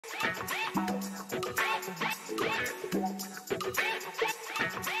Well,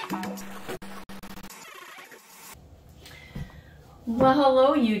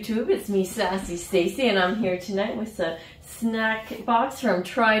 hello YouTube, it's me, Sassy Stacey, and I'm here tonight with a snack box from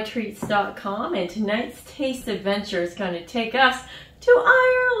trytreats.com, and tonight's taste adventure is going to take us to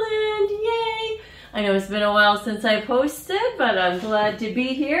Ireland. Yay! I know it's been a while since I posted, but I'm glad to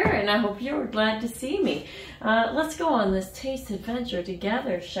be here, and I hope you're glad to see me. Let's go on this taste adventure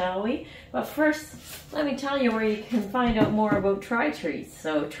together, shall we? But first, let me tell you where you can find out more about TryTreats.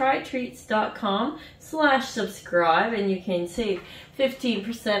 So trytreats.com/subscribe, and you can save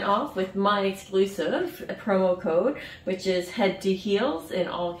 15% off with my exclusive promo code, which is Head to Heels in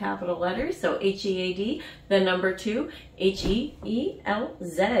all capital letters. So HEAD, the number 2,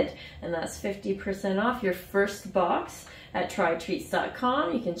 HEELZ, and that's 50% off your first box at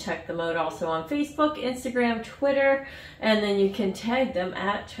trytreats.com. You can check them out also on Facebook, Instagram, Twitter, and then you can tag them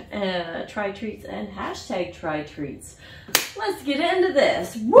at TryTreats and hashtag TryTreats. Let's get into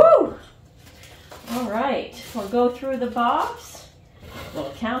this. Woo! All right, we'll go through the box.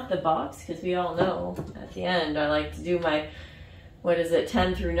 We'll count the box because we all know at the end I like to do my,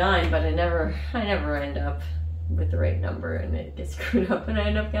 10 through 9, but I never end up with the right number and it gets screwed up and I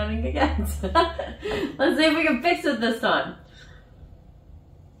end up counting again. Let's see if we can fix it this time.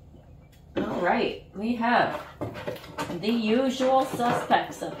 All right, we have the usual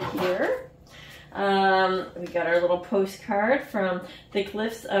suspects up here. We got our little postcard from the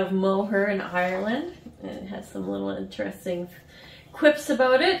cliffs of Moher in Ireland, and it has some little interesting quips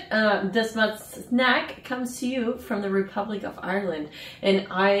about it. This month's snack comes to you from the Republic of Ireland, an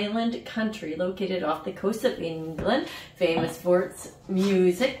island country located off the coast of England, famous for its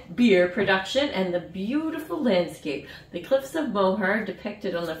music, beer production, and the beautiful landscape. The cliffs of Moher,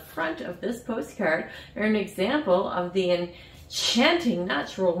 depicted on the front of this postcard, are an example of the enchanting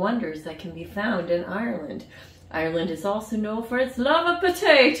natural wonders that can be found in Ireland. Ireland is also known for its love of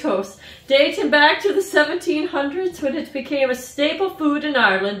potatoes, dating back to the 1700s when it became a staple food in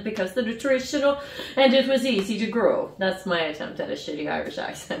Ireland because they're nutritional and it was easy to grow. That's my attempt at a shitty Irish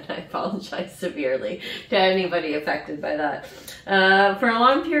accent. I apologize severely to anybody affected by that. For a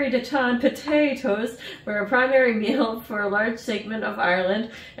long period of time, potatoes were a primary meal for a large segment of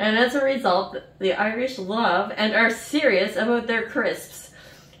Ireland, and as a result, the Irish love and are serious about their crisps.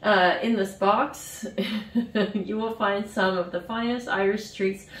 In this box, you will find some of the finest Irish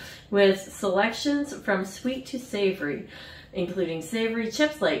treats with selections from sweet to savory, including savory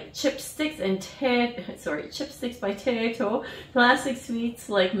chips like chipsticks by Tato, classic sweets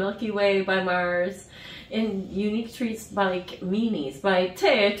like Milky Way by Mars, and unique treats like Meanies by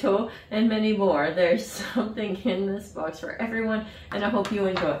Tato, and many more. There's something in this box for everyone, and I hope you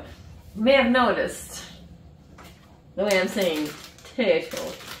enjoy it. You may have noticed the way I'm saying Tato,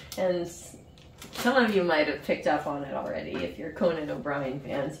 and some of you might have picked up on it already if you're Conan O'Brien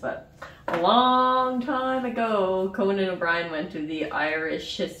fans, but a long time ago, Conan O'Brien went to the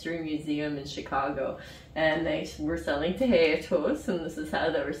Irish History Museum in Chicago, and they were selling potatoes, and this is how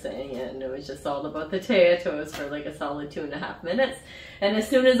they were saying it, and it was just all about the potatoes for like a solid 2.5 minutes. And as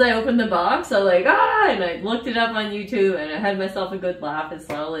soon as I opened the box, I was like, and I looked it up on YouTube, and I had myself a good laugh, as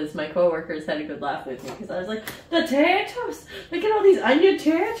well as my coworkers had a good laugh with me, because I was like, the potatoes! Look at all these onion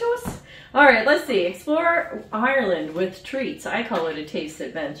potatoes! Alright, let's see. Explore Ireland with treats. I call it a taste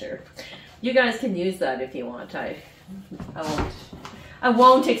adventure. You guys can use that if you want. I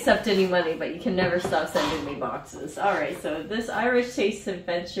won't accept any money, but you can never stop sending me boxes. Alright, so this Irish taste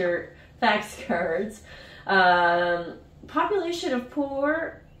adventure facts cards. Population of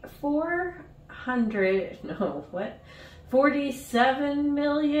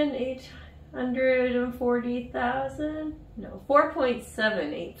 47,840,000? No,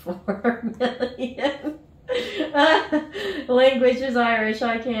 4.784 million. Language is Irish.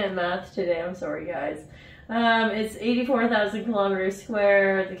 I can't math today. I'm sorry, guys. It's 84,000 kilometers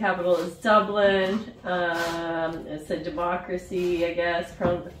square. The capital is Dublin. It's a democracy, I guess,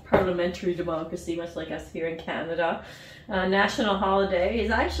 parliamentary democracy, much like us here in Canada. National holiday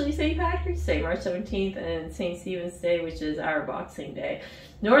is actually St. Patrick's Day, March 17th, and St. Stephen's Day, which is our Boxing Day.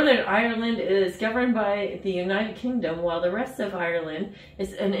 Northern Ireland is governed by the United Kingdom, while the rest of Ireland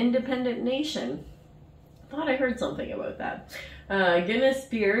is an independent nation. Thought I heard something about that. Guinness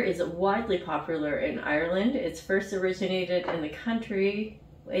beer is widely popular in Ireland. It's first originated in the country.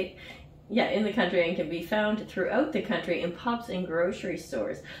 In the country, and can be found throughout the country in pubs and grocery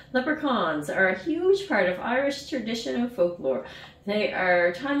stores. Leprechauns are a huge part of Irish tradition and folklore. They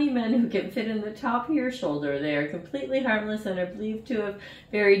are tiny men who can fit in the top of your shoulder. They are completely harmless and are believed to have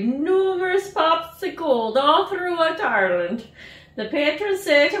buried numerous pots of gold all throughout Ireland. The patron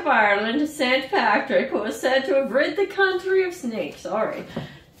saint of Ireland, St. Patrick, was said to have rid the country of snakes. All right.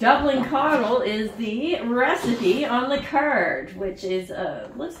 Dublin coddle is the recipe on the card, which is,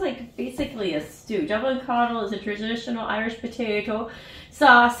 looks like basically a stew. Dublin coddle is a traditional Irish potato,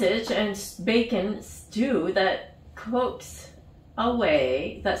 sausage, and bacon stew that slow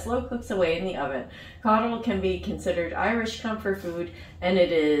cooks away in the oven. Coddle can be considered Irish comfort food, and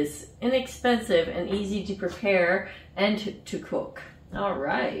it is inexpensive and easy to prepare and to cook. All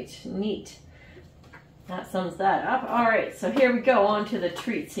right, neat. That sums that up. All right, so here we go on to the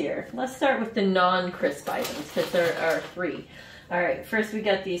treats here. Let's start with the non-crisp items because there are 3. All right, first we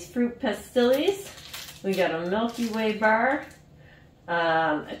got these fruit pastilles. We got a Milky Way bar,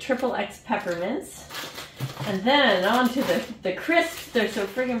 a XXX peppermints, and then on to the crisps they're so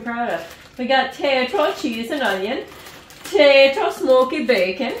friggin' proud of. We got tato, cheese and onion, tato, smoky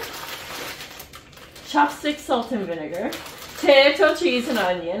bacon, chopstick, salt and vinegar, tato, cheese and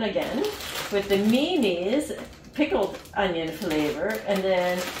onion again, with the meanies pickled onion flavor, and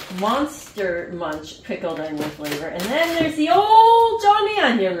then Monster Munch pickled onion flavor, and then there's the old Johnny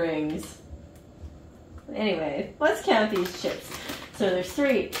Onion rings. Anyway, let's count these chips. So there's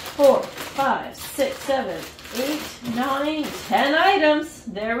 3, 4, 5, 6, 7, 8, 9, 10 items.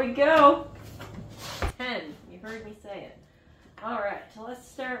 There we go. 10. You heard me say it. All right, so let's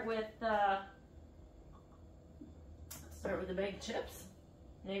start with the baked chips.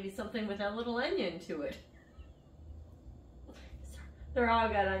 Maybe something with a little onion to it. They're all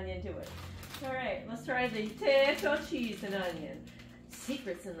got onion to it. All right, let's try the tato, cheese and onion.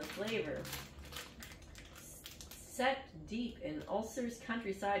 Secrets in the flavor. Set deep in Ulster's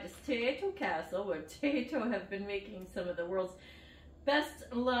countryside is Tato Castle, where Tato have been making some of the world's best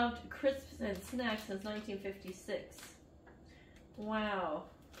loved crisps and snacks since 1956. Wow.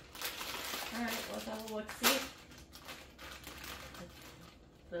 All right, let's have a look-see.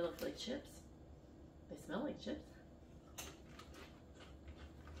 They look like chips. They smell like chips.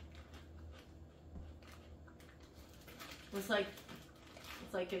 It's like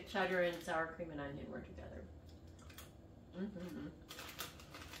if cheddar and sour cream and onion were together.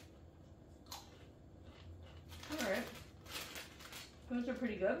 All right, those are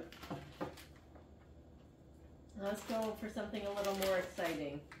pretty good. Let's go for something a little more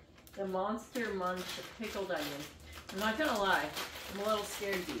exciting. The Monster Munch pickled onion. I'm not gonna lie, I'm a little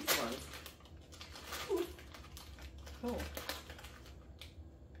scared of these ones. Ooh. Cool.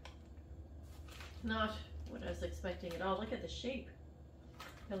 Not what I was expecting at all. Look at the shape.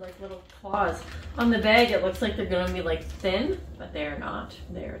 They're like little claws. On the bag it looks like they're gonna be like thin, but they're not.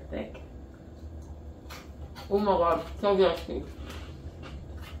 They're thick. Oh my god, so zesty.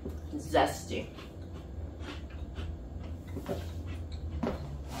 Zesty.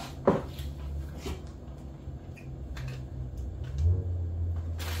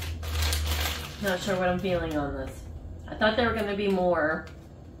 Not sure what I'm feeling on this. I thought they were going to be more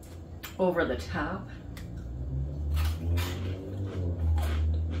over the top.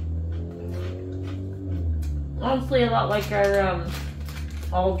 Honestly, a lot like our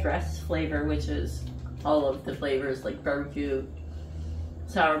all dress flavor, which is all of the flavors like barbecue,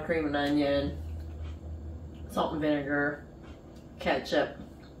 sour cream and onion, salt and vinegar, ketchup.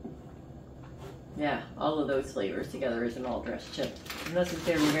 Yeah, all of those flavors together is an all dress chip. And this is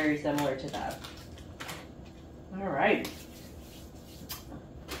very, very similar to that. All right.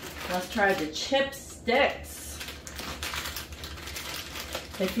 Let's try the chip sticks.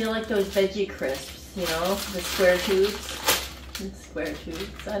 They feel like those veggie crisps, you know, the square tubes. Square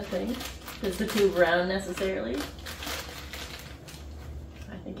tubes, I think. Is the tube round necessarily?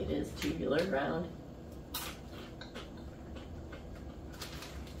 I think it is tubular, round.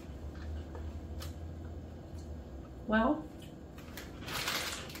 Well,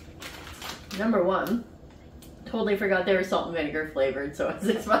 number one, totally forgot they were salt and vinegar flavored, so I was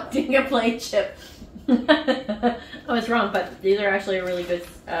expecting a plain chip. I was wrong, but these are actually a really good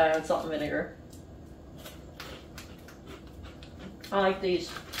salt and vinegar. I like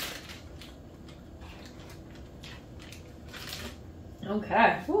these.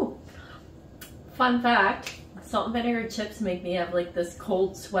 Okay. Ooh. Fun fact, salt and vinegar chips make me have like this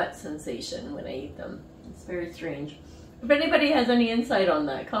cold sweat sensation when I eat them. It's very strange. If anybody has any insight on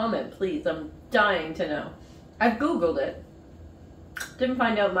that, comment please. I'm dying to know. I've Googled it. Didn't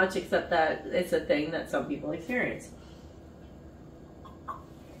find out much except that it's a thing that some people experience.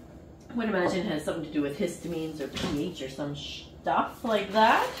 I would imagine it has something to do with histamines or pH or some stuff like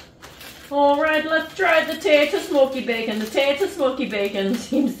that. Alright, let's try the tater smoky bacon. The tater smoky bacon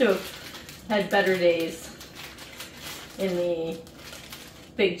seems to have had better days in the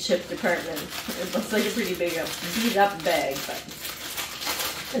big chip department. It looks like a pretty big beat up bag, but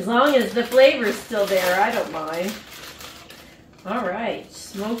as long as the flavor's still there, I don't mind. All right,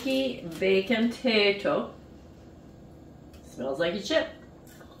 smoky bacon potato. Smells like a chip.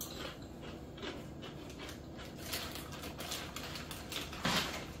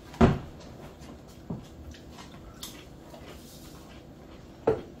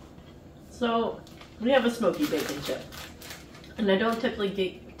 So we have a smoky bacon chip, and I don't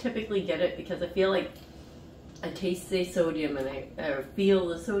typically get it because I feel like I taste the sodium and I feel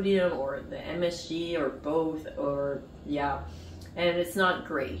the sodium or the MSG or both, or yeah, and it's not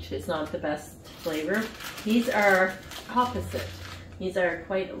great. It's not the best flavor. These are opposite. These are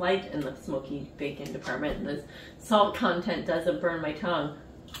quite light in the smoky bacon department. The salt content doesn't burn my tongue,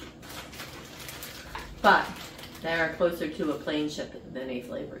 but they are closer to a plain chip than a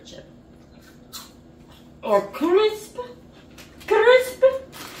flavored chip. Or crisp.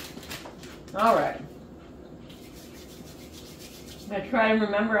 All right. I'm gonna try and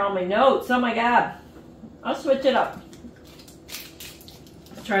remember all my notes. Oh my God. I'll switch it up.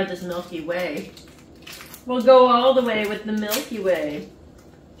 I'll try this Milky Way. We'll go all the way with the Milky Way.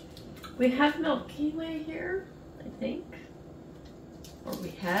 We have Milky Way here, I think. Or we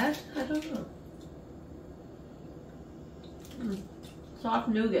had? I don't know. Soft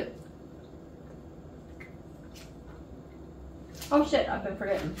nougat. Oh shit, I've been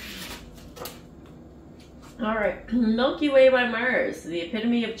forgetting. Alright, Milky Way by Mars, the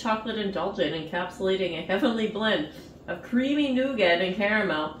epitome of chocolate indulgent, encapsulating a heavenly blend of creamy nougat and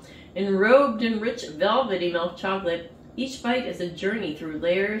caramel, enrobed in rich velvety milk chocolate. Each bite is a journey through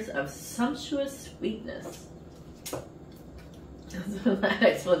layers of sumptuous sweetness. That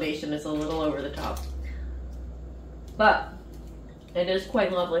explanation is a little over the top. But it is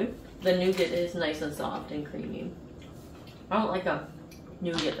quite lovely. The nougat is nice and soft and creamy. I don't like a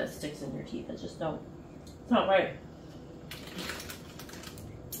nougat that sticks in your teeth. I just don't. It's not right.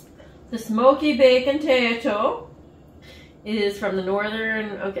 The smoky bacon potato is from the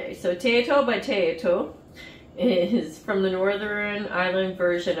northern. Okay, so potato by potato is from the Northern Ireland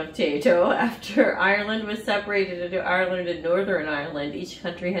version of potato. After Ireland was separated into Ireland and Northern Ireland, each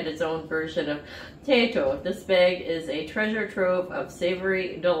country had its own version of potato. This bag is a treasure trove of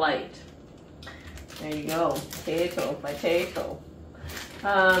savory delight. There you go, potato by potato.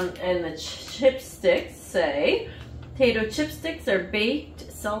 And the chipsticks say, potato chipsticks are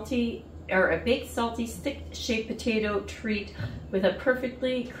a baked salty stick-shaped potato treat with a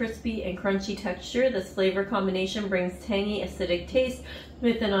perfectly crispy and crunchy texture. This flavor combination brings tangy, acidic taste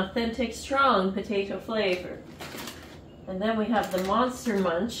with an authentic, strong potato flavor. And then we have the Monster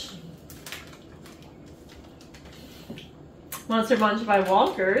Munch. Monster Munch by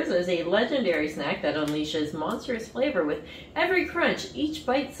Walkers is a legendary snack that unleashes monstrous flavor with every crunch. Each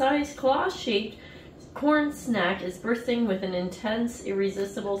bite-sized claw-shaped corn snack is bursting with an intense,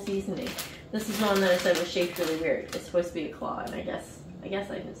 irresistible seasoning. This is one that I said was shaped really weird. It's supposed to be a claw, and I guess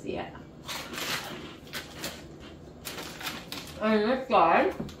I can see it. On this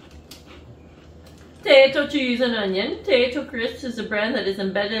side, potato, cheese, and onion. Potato Crisps is a brand that is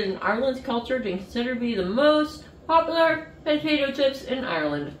embedded in Ireland's culture and considered to be the most popular potato chips in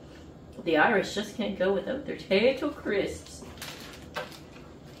Ireland. The Irish just can't go without their potato crisps.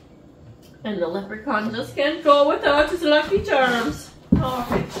 And the leprechaun just can't go without his Lucky Charms.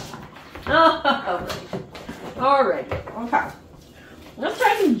 Alright. Alright. Okay. Let's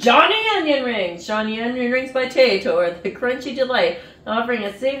try some Johnny Onion Rings. Johnny Onion Rings by Potato are the crunchy delight, offering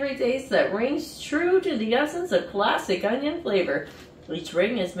a savory taste that rings true to the essence of classic onion flavor. Each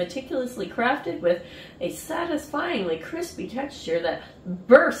ring is meticulously crafted with a satisfyingly crispy texture that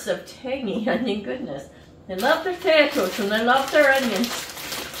bursts of tangy onion goodness. They love their potatoes and they love their onions.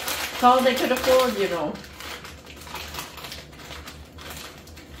 It's all they could afford, you know.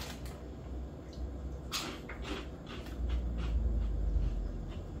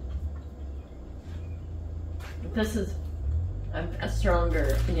 This is a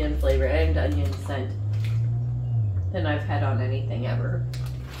stronger onion flavor and onion scent than I've had on anything ever,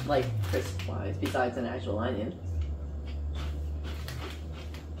 like crisp-wise, besides an actual onion.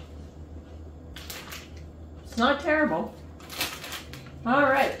 It's not terrible. All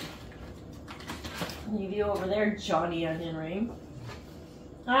right. Leave you over there, Johnny Onion Ring.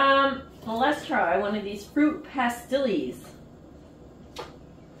 Well, let's try one of these fruit pastilles.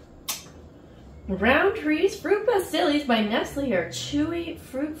 Roundtree's Fruit Pastilles by Nestle are chewy,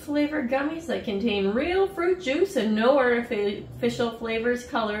 fruit-flavored gummies that contain real fruit juice and no artificial flavors,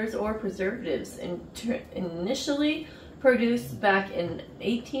 colors, or preservatives. Initially produced back in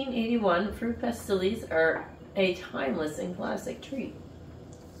 1881, Fruit Pastilles are a timeless and classic treat.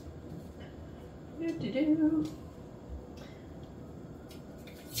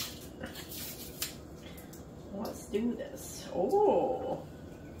 Let's do this. Oh,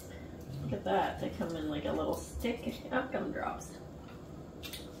 look at that. They come in like a little stick of gumdrops.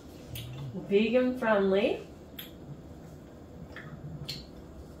 Vegan friendly.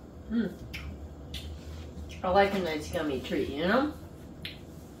 I like a nice gummy treat, you know?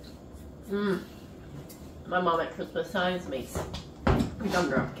 My mom at Christmas times makes a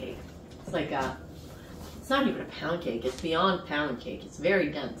gumdrop cake. It's like it's not even a pound cake, it's beyond pound cake. It's very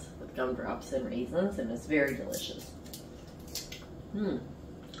dense with gumdrops and raisins, and it's very delicious.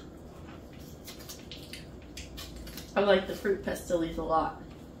 I like the fruit pastilles a lot.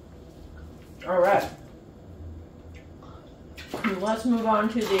 Alright. Let's move on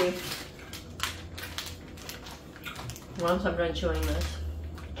to the, once I'm done chewing this,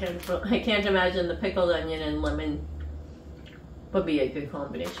 I can't imagine the pickled onion and lemon would be a good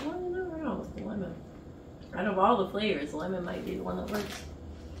combination. Well, you never know with the lemon. Out of all the flavors, lemon might be the one that works.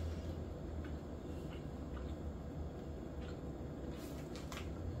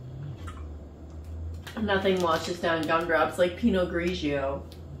 Nothing washes down gumdrops like Pinot Grigio.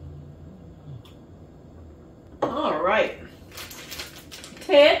 Alright.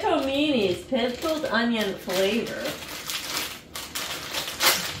 Potato Minis, pickled onion flavor.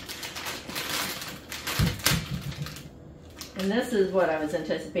 And this is what I was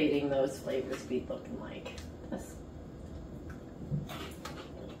anticipating those flavors be looking like. This.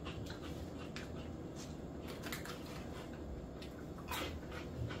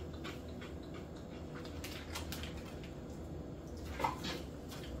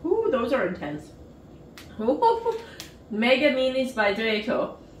 Ooh, those are intense. Ooh. Mega Minis by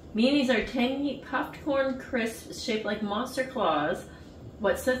Draco. Minis are tangy puffed corn crisps shaped like monster claws.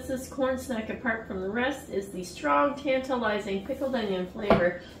 What sets this corn snack apart from the rest is the strong, tantalizing pickled onion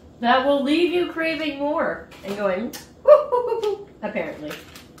flavor that will leave you craving more and going, woo, apparently.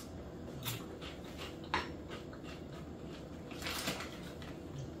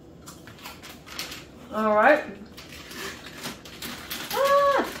 All right.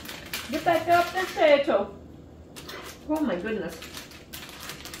 Get back up, potato. Oh my goodness.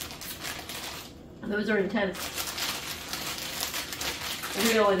 Those are intense.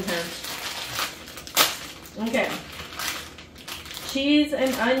 Real intense. Okay. Cheese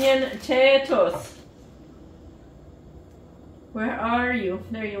and onion potatoes. Where are you?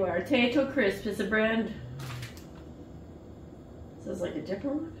 There you are. Tato Crisp is a brand. This is like a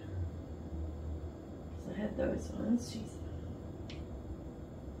different one. So I had those ones. Jeez.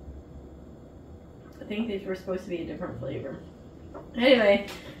 I think these were supposed to be a different flavor. Anyway,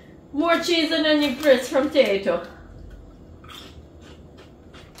 more cheese and onion crisps from Tato.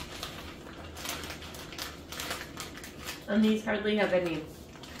 And these hardly have any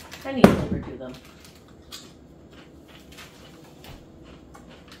flavor to them.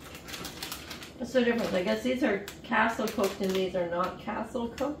 What's the difference? I guess these are castle cooked and these are not castle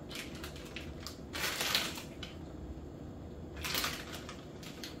cooked.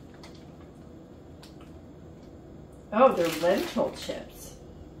 Oh, they're lentil chips.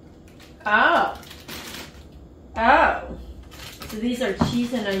 Oh. Oh. So these are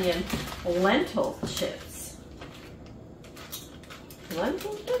cheese and onion lentil chips.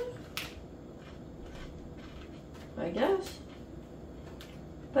 Lentil chips? I guess.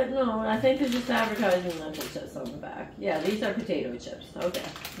 But no, I think they're just advertising lentil chips on the back. Yeah, these are potato chips. Okay.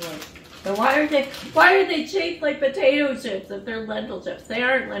 Well, so why are they shaped like potato chips if they're lentil chips? They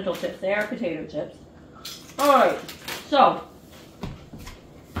aren't lentil chips, they are potato chips. Alright, so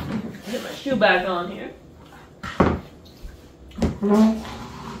get my shoe back on here.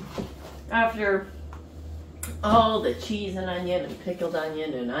 After all the cheese and onion and pickled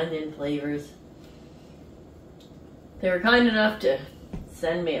onion and onion flavors, they were kind enough to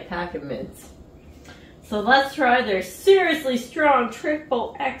send me a pack of mints. So let's try their seriously strong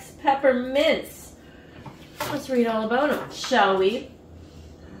triple X peppermints. Let's read all about them, shall we?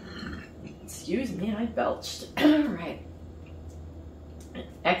 Excuse me, I belched. Alright.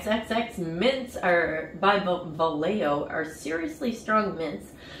 XXX mints are by Vallejo are seriously strong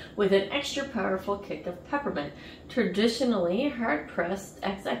mints with an extra powerful kick of peppermint. Traditionally, hard-pressed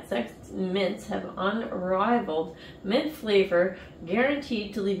XXX mints have unrivaled mint flavor,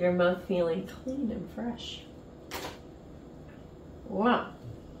 guaranteed to leave your mouth feeling clean and fresh. Wow.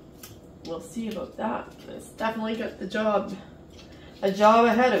 We'll see about that. It's definitely got a job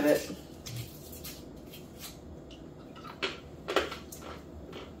ahead of it.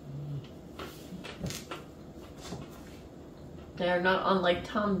 They are not unlike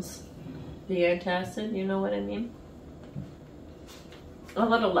Tums, the antacid, you know what I mean? A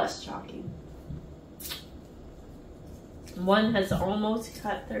little less chalky. One has almost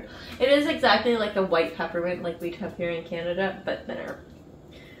cut through. It is exactly like a white peppermint like we have here in Canada, but thinner.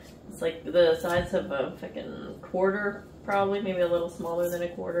 It's like the size of a fucking quarter, probably, maybe a little smaller than a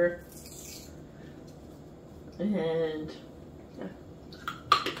quarter. And yeah.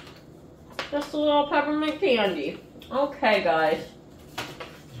 Just a little peppermint candy. Okay, guys.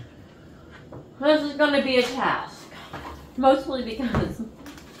 This is going to be a task. Mostly because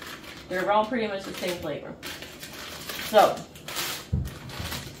they're all pretty much the same flavor. So,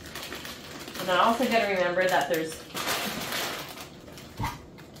 and I also got to remember that there's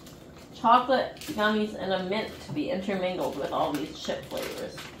chocolate gummies and a mint to be intermingled with all these chip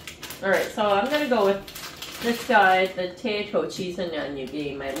flavors. Alright, so I'm going to go with this guy, the Teato cheese and onion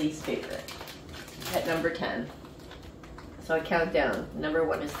being my least favorite at number 10. So I count down. Number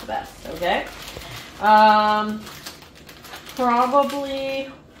 1 is the best, okay? Probably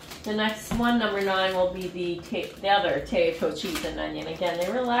the next one, number 9, will be the other Teato cheese and onion. Again,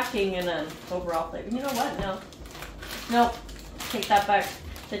 they were lacking in an overall flavor. You know what? No. Nope. Take that back.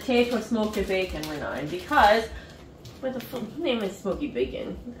 The Teato smoked bacon were 9 because with the name is smoky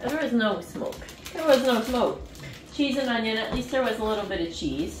bacon, there was no smoke. There was no smoke. Cheese and onion, at least there was a little bit of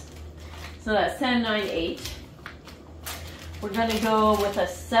cheese. So that's 10, 9, 8. We're going to go with a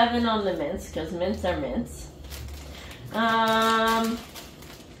 7 on the mints because mints are mints.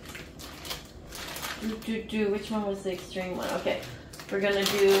 Which one was the extreme one? Okay, we're going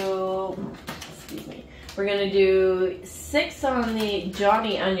to do, excuse me. We're going to do 6 on the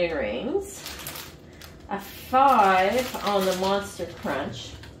Johnny Onion Rings, a 5 on the Monster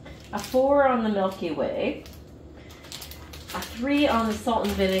Crunch, a 4 on the Milky Way, a 3 on the Salt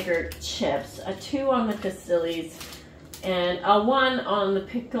and Vinegar Chips, a 2 on the Casillas, and a 1 on the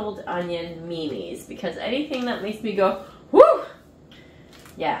Pickled Onion Meanies, because anything that makes me go, whoo!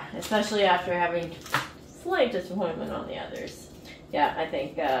 Yeah, especially after having slight disappointment on the others. Yeah, I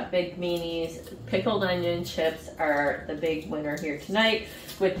think Big Meanies, Pickled Onion Chips are the big winner here tonight,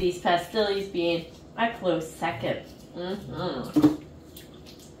 with these pastilles being a close second.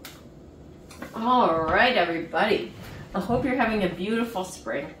 All right, everybody. I hope you're having a beautiful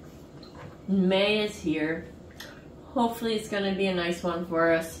spring. May is here. Hopefully it's going to be a nice one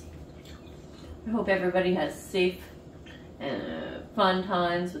for us. I hope everybody has safe and fun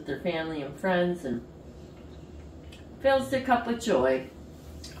times with their family and friends and fills their cup with joy.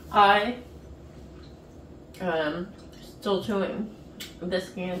 I am still chewing this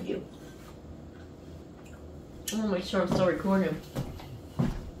candy. I want to make sure I'm still recording.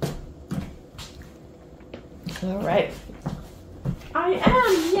 Alright. I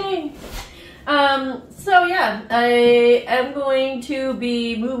am! Yay! So yeah, I am going to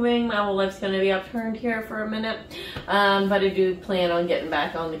be moving. My whole life's going to be upturned here for a minute. But I do plan on getting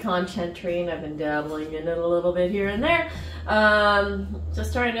back on the content train. I've been dabbling in it a little bit here and there.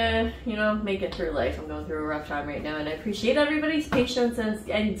 Just trying to, you know, make it through life. I'm going through a rough time right now, and I appreciate everybody's patience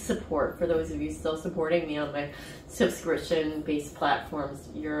and support. For those of you still supporting me on my subscription-based platforms,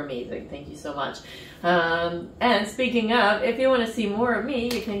 you're amazing. Thank you so much. And speaking of, if you want to see more of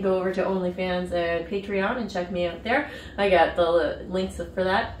me, you can go over to OnlyFans and Patreon and check me out there. I got the links for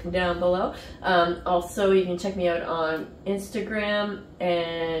that down below. Also, you can check me out on Instagram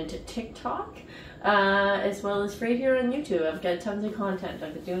and TikTok. As well as right here on YouTube. I've got tons of content.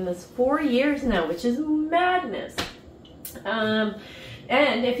 I've been doing this 4 years now, which is madness.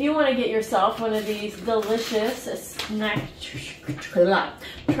 And if you want to get yourself one of these delicious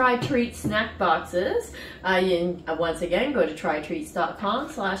Try-Treat snack boxes, you can once again go to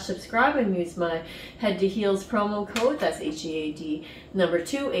trytreats.com/subscribe and use my Head to Heels promo code. That's HEAD number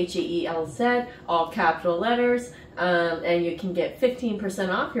 2 HEELZ, all capital letters. And you can get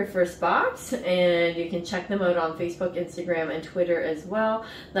 15% off your first box, and you can check them out on Facebook, Instagram, and Twitter as well.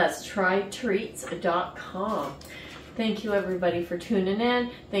 That's trytreats.com. Thank you everybody for tuning in.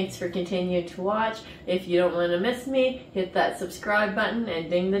 Thanks for continuing to watch. If you don't want to miss me, hit that subscribe button and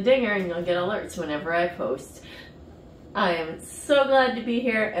ding the dinger and you'll get alerts whenever I post. I am so glad to be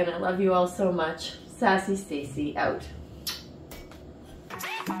here and I love you all so much. Sassy Stacey out.